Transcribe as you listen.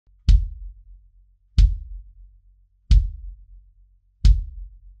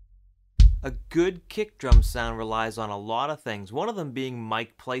A good kick drum sound relies on a lot of things, one of them being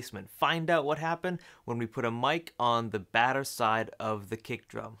mic placement. Find out what happened when we put a mic on the batter side of the kick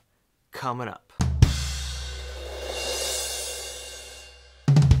drum. Coming up.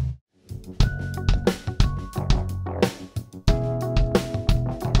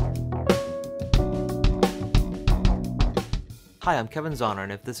 Hi, I'm Kevin Zahner,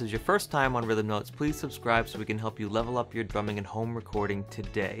 and if this is your first time on Rhythm Notes, please subscribe so we can help you level up your drumming and home recording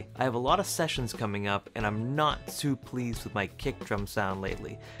today. I have a lot of sessions coming up, and I'm not too pleased with my kick drum sound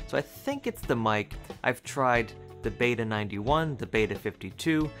lately. So I think it's the mic. I've tried the Beta 91, the Beta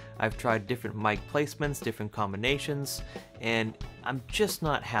 52, I've tried different mic placements, different combinations, and I'm just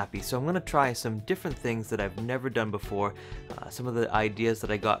not happy. So I'm going to try some different things that I've never done before. Some of the ideas that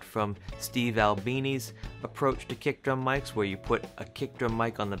I got from Steve Albini's approach to kick drum mics, where you put a kick drum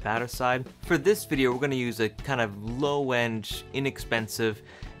mic on the batter side. For this video, we're going to use a kind of low-end, inexpensive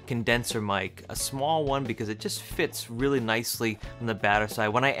condenser mic, a small one because it just fits really nicely on the batter side.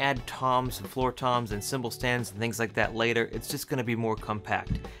 When I add toms and floor toms and cymbal stands and things like that later, it's just going to be more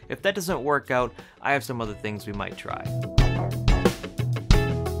compact. If that doesn't work out, I have some other things we might try.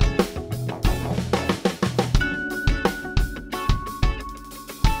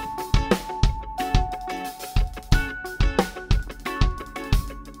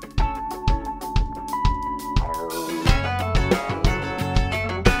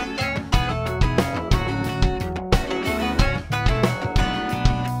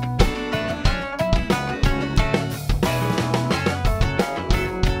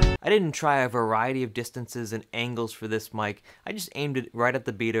 I didn't try a variety of distances and angles for this mic. I just aimed it right at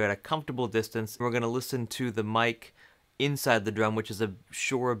the beater at a comfortable distance. We're going to listen to the mic inside the drum, which is a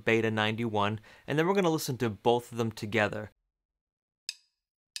Shure Beta 91, and then we're going to listen to both of them together.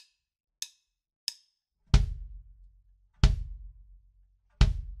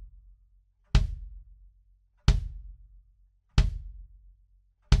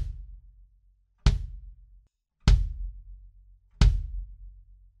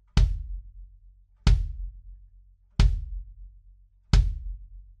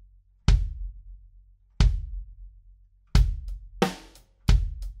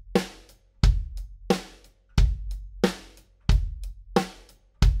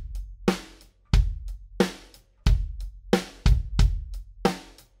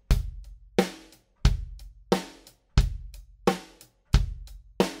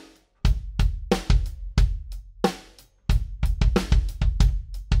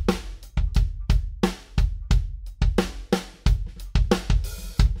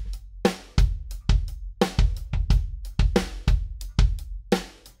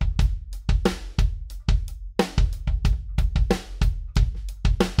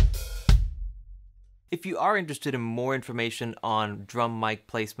 If you are interested in more information on drum mic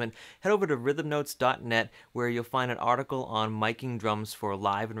placement, head over to rhythmnotes.net, where you'll find an article on miking drums for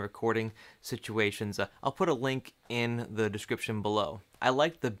live and recording situations. I'll put a link in the description below. I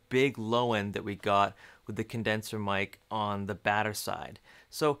like the big low end that we got with the condenser mic on the batter side.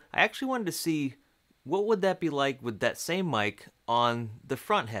 So I actually wanted to see what would that be like with that same mic on the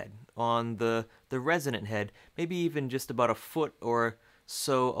front head, on the resonant head, maybe even just about a foot or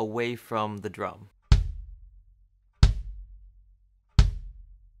so away from the drum.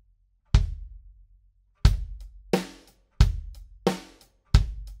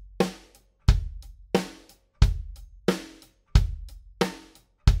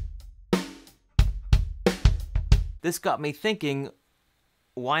 This got me thinking,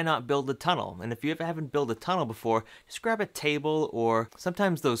 why not build a tunnel? And if you ever haven't built a tunnel before, just grab a table, or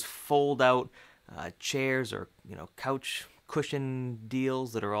sometimes those fold out chairs or couch cushion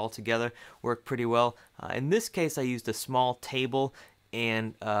deals that are all together work pretty well. In this case, I used a small table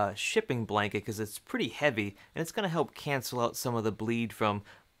and a shipping blanket because it's pretty heavy, and it's going to help cancel out some of the bleed from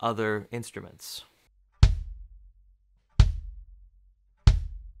other instruments.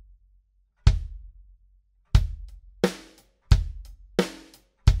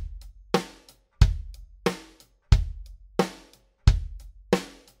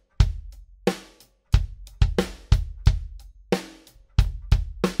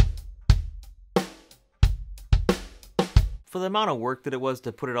 For the amount of work that it was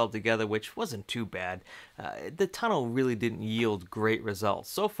to put it all together, which wasn't too bad, the tunnel really didn't yield great results.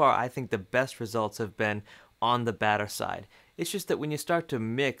 So far, I think the best results have been on the batter side. It's just that when you start to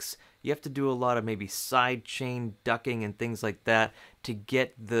mix, you have to do a lot of maybe side chain ducking and things like that to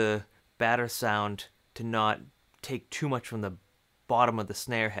get the batter sound to not take too much from the bottom of the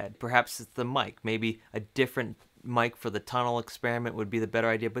snare head. Perhaps it's the mic. Maybe a different mic for the tunnel experiment would be the better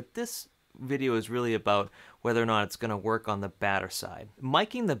idea, but this video is really about whether or not it's going to work on the batter side.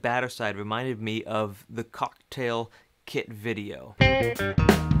 Miking the batter side reminded me of the cocktail kit video.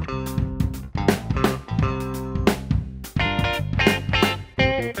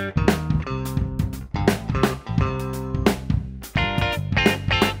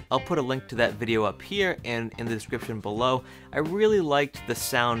 I'll put a link to that video up here and in the description below. I really liked the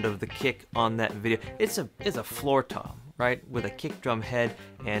sound of the kick on that video. It's a floor tom, right, with a kick drum head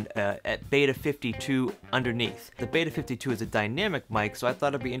and at Beta 52 underneath. The Beta 52 is a dynamic mic, so I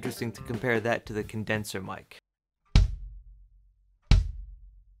thought it'd be interesting to compare that to the condenser mic.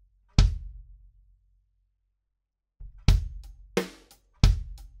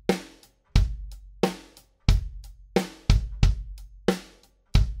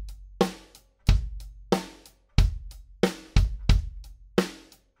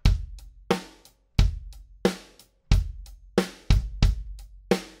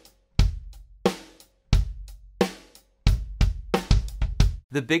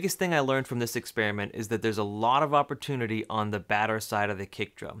 The biggest thing I learned from this experiment is that there's a lot of opportunity on the batter side of the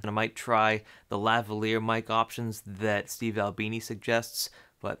kick drum. And I might try the lavalier mic options that Steve Albini suggests,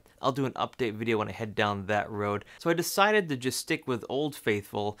 but I'll do an update video when I head down that road. So I decided to just stick with Old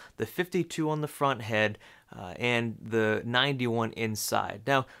Faithful, the 52 on the front head, and the 91 inside.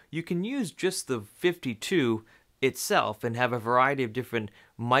 Now, you can use just the 52 itself and have a variety of different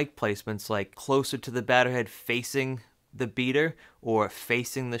mic placements, like closer to the batter head facing the beater or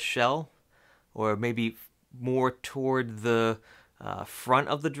facing the shell, or maybe more toward the front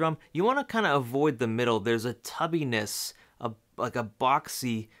of the drum. You want to kind of avoid the middle. There's a tubbiness, like a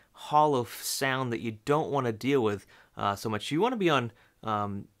boxy, hollow sound that you don't want to deal with so much. You want to be on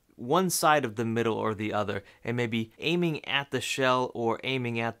one side of the middle or the other, and maybe aiming at the shell or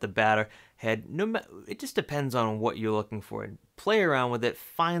aiming at the batter head. It just depends on what you're looking for. And play around with it.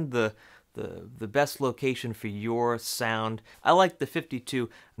 Find the best location for your sound. I like the 52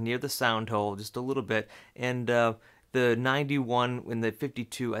 near the sound hole just a little bit, and the 91 and the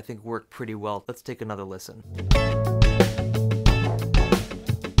 52 I think work pretty well. Let's take another listen.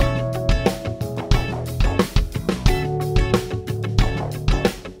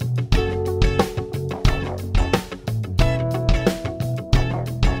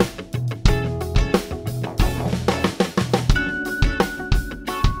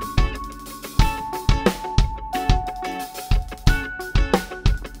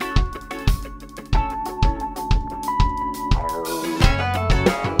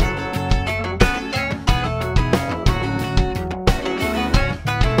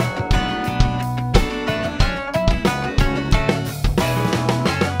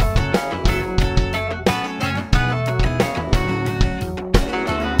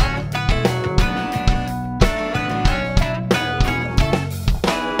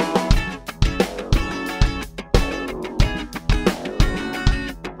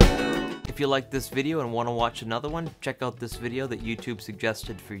 If you like this video and want to watch another one, check out this video that YouTube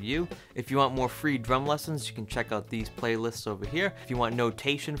suggested for you. If you want more free drum lessons, you can check out these playlists over here. If you want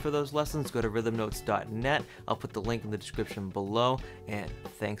notation for those lessons, go to rhythmnotes.net. I'll put the link in the description below, and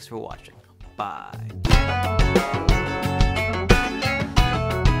thanks for watching. Bye.